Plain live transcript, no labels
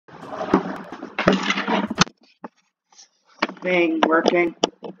thing working.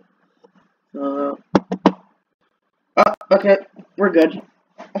 Okay, we're good.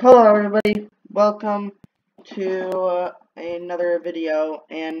 Hello, everybody. Welcome to another video,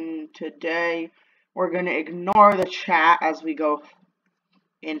 and today we're gonna ignore the chat as we go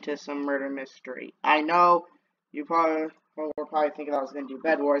into some murder mystery. I know you were probably thinking I was gonna do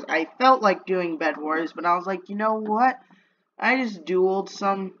Bed Wars. I felt like doing Bed Wars, but I was like, you know what? I just dueled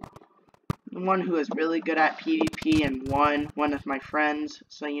someone who is really good at PvP and won one of my friends.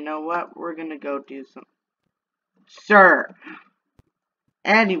 So you know what? We're gonna go do some. Sir.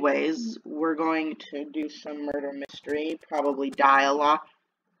 Anyways, we're going to do some murder mystery, probably die a lot.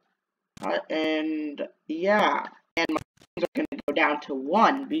 And yeah, and my frames are going to go down to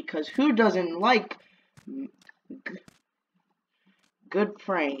 1 because who doesn't like good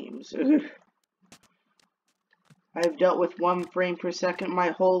frames? I've dealt with 1 frame per second my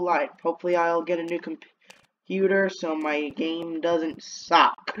whole life. Hopefully I'll get a new computer so my game doesn't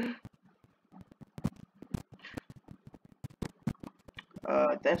suck.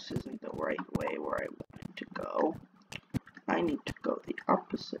 This isn't the right way where I wanted to go. I need to go the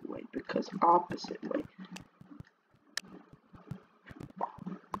opposite way, because opposite way.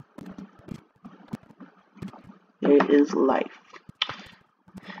 It is life.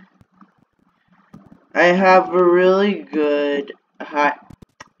 I have a really good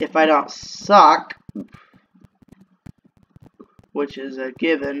if I don't suck, which is a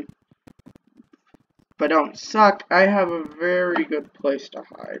given. If I don't suck, I have a very good place to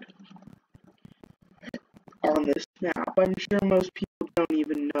hide on this map. I'm sure most people don't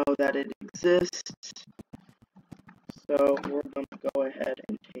even know that it exists. So we're going to go ahead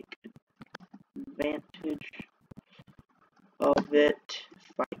and take advantage of it.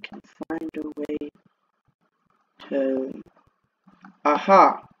 If I can find a way to...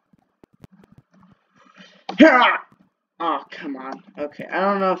 Aha! Oh, come on. Okay, I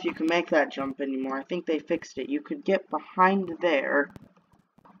don't know if you can make that jump anymore. I think they fixed it. You could get behind there.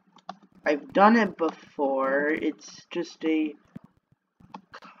 I've done it before. It's just a...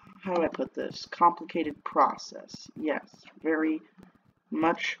 How do I put this? Complicated process. Yes, very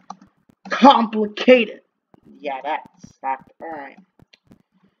much complicated. Yeah, that's that. Alright.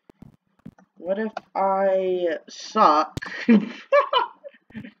 What if I suck?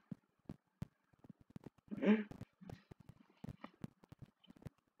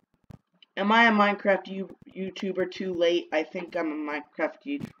 Am I a Minecraft YouTuber too late? I think I'm a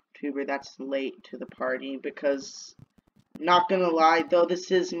Minecraft YouTuber that's late to the party because, not gonna lie, though this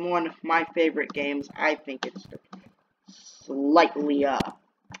is one of my favorite games, I think it's slightly,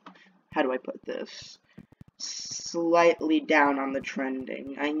 how do I put this? Slightly down on the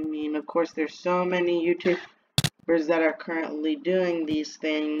trending. I mean, of course, there's so many YouTubers that are currently doing these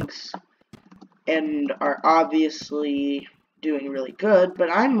things and are obviously doing really good,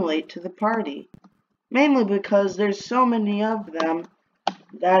 but I'm late to the party. Mainly because there's so many of them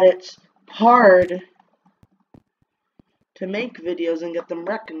that it's hard to make videos and get them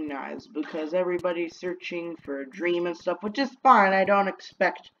recognized because everybody's searching for a dream and stuff, which is fine. I don't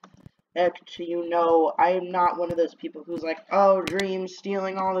expect you know, I'm not one of those people who's like, oh, Dream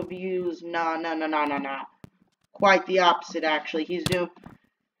stealing all the views. No. Quite the opposite, actually. He's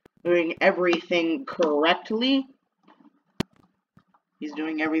doing everything correctly. He's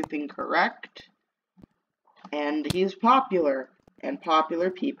doing everything correct. And he's popular. And popular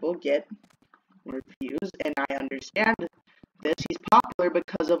people get more views. And I understand this. He's popular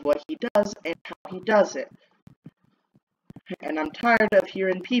because of what he does and how he does it. And I'm tired of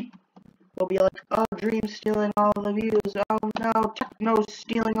hearing people will be like, oh, Dream stealing all the views. Oh no, Techno's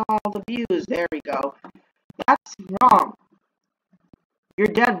stealing all the views. There we go. That's wrong. You're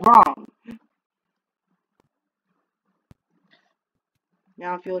dead wrong.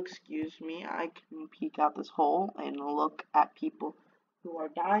 Now, if you'll excuse me, I can peek out this hole and look at people who are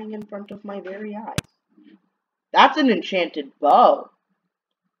dying in front of my very eyes. That's an enchanted bow.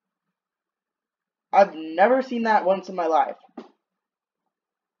 I've never seen that once in my life.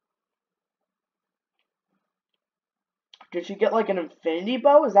 Did she get like an infinity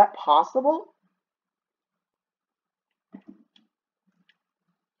bow? Is that possible?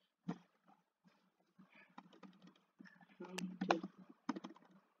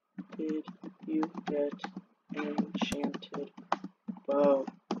 Did you get an enchanted bow?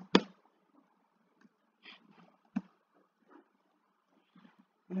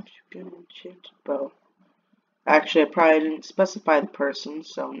 How did you get an enchanted bow? Actually, I probably didn't specify the person,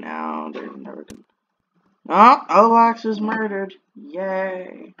 so now they're never gonna... Oh, Oax is murdered.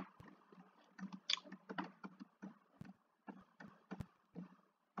 Yay.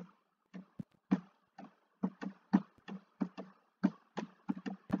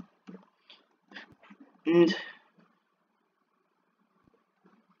 And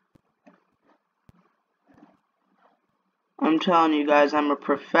I'm telling you guys, I'm a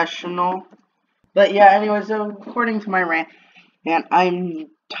professional. But yeah, anyways, so according to my rant, and I'm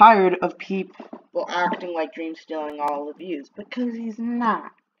tired of people acting like Dream stealing all the views, because he's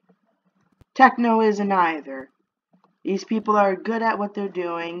not. Techno isn't either. These people are good at what they're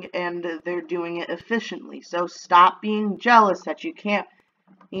doing, and they're doing it efficiently. So stop being jealous that you can't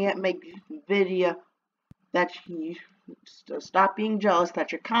make video, that you stop being jealous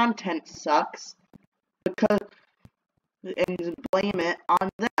that your content sucks, because and blame it on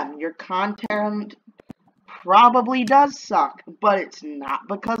them. Your content probably does suck, but it's not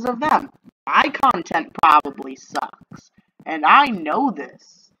because of them. My content probably sucks, and I know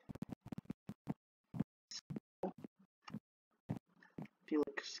this. If you'll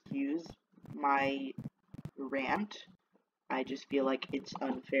excuse my rant, I just feel like it's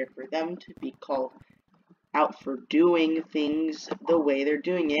unfair for them to be called out for doing things the way they're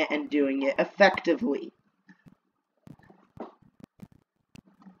doing it and doing it effectively.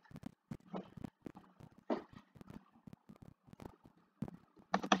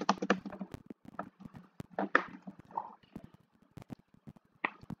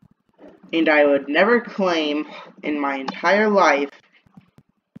 And I would never claim in my entire life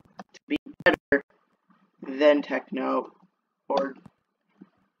to be better than Techno or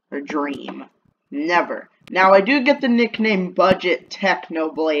Dream. Never. Now, I do get the nickname Budget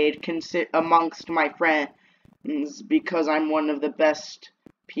Technoblade amongst my friends because I'm one of the best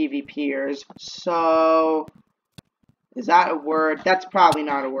PvPers. So, is that a word? That's probably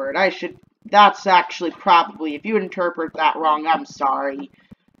not a word. That's actually probably, if you interpret that wrong, I'm sorry.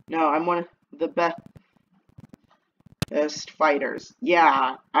 No, I'm one of the best fighters.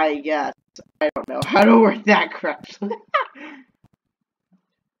 Yeah, I guess. I don't know how to word that correctly.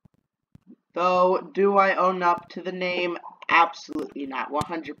 Though, do I own up to the name? Absolutely not.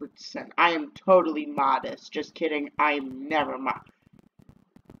 100%. I am totally modest. Just kidding. I'm never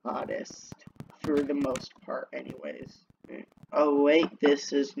modest. For the most part, anyways. Oh, wait.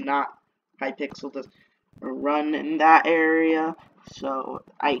 This is not Hypixel. Does run in that area. So,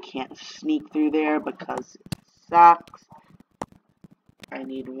 I can't sneak through there because it sucks. I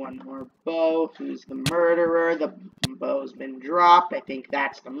need one more bow. Who's the murderer? The bow's been dropped. I think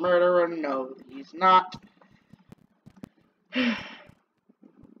that's the murderer. No, he's not. I'm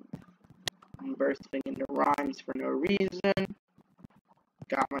bursting into rhymes for no reason.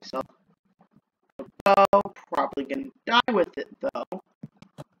 Got myself a bow. Probably gonna die with it, though.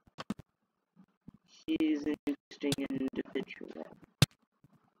 He's an interesting individual.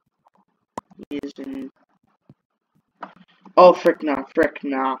 He's an... Oh, frick nah, frick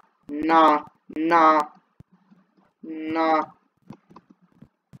nah. Nah, nah, nah.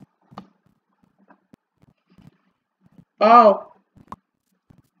 Oh!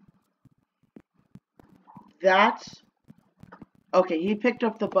 That's... Okay, he picked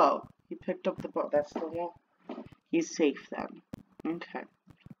up the bow. He picked up the bow. That's the one. He's safe then. Okay.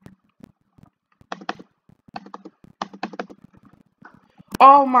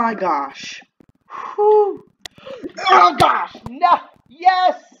 Oh my gosh. Whew. Oh gosh. No.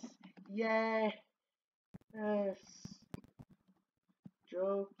 Yes. Yay. Yes.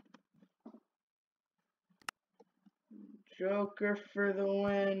 Joker for the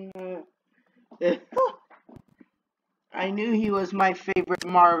win. I knew he was my favorite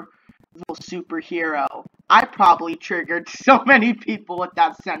Marvel superhero. I probably triggered so many people with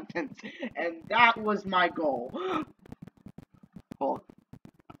that sentence, and that was my goal. Well,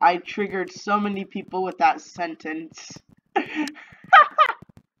 I triggered so many people with that sentence.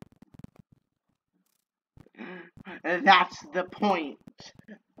 That's the point.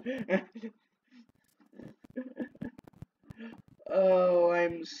 Oh,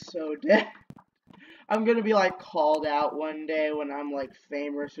 I'm so dead. I'm gonna be like called out one day when I'm like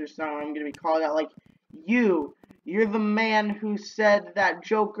famous or something. I'm gonna be called out like, you're the man who said that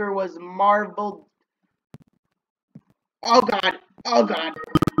Joker was Marvel. Oh god, oh god.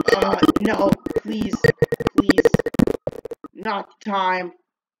 No, please, please. Not time.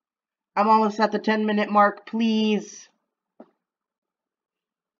 I'm almost at the 10-minute mark, please.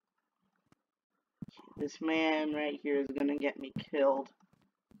 This man right here is gonna get me killed.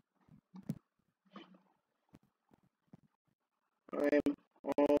 I'm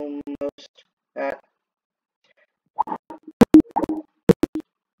almost at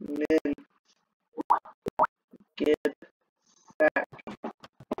min. Get back.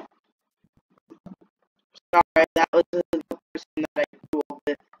 Sorry, that was the person that I dueled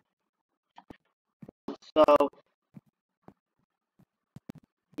with. So,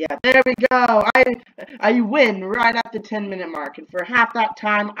 Yeah, there we go. I win right at the 10-minute mark, and for half that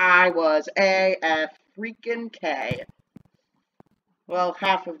time I was AF freaking K. Well,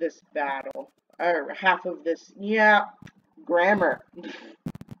 half of this battle, or half of this, yeah, grammar.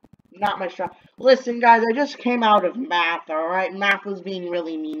 Not my strong. Listen, guys, I just came out of math. All right, math was being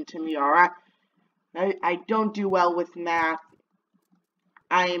really mean to me. All right, I don't do well with math.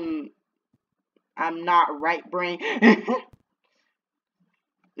 I'm not right brain.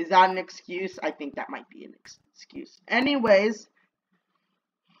 Is that an excuse? I think that might be an excuse. Anyways,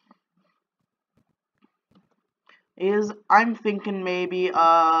 I'm thinking maybe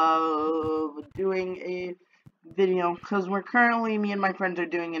of doing a video, because me and my friends are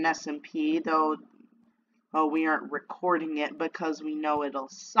doing an SMP, though we aren't recording it because we know it'll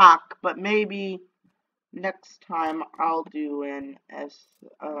suck, but maybe next time I'll do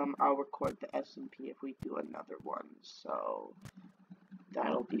I'll record the SMP if we do another one, so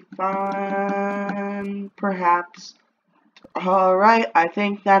that'll be fun, perhaps. Alright, I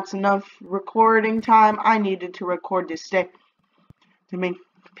think that's enough recording time. I needed to record this day to make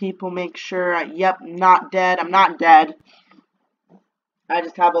people make sure, yep, not dead. I'm not dead. I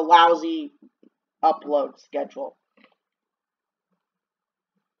just have a lousy upload schedule.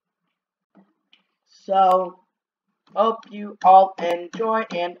 So, hope you all enjoy,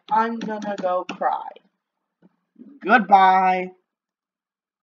 and I'm gonna go cry. Goodbye.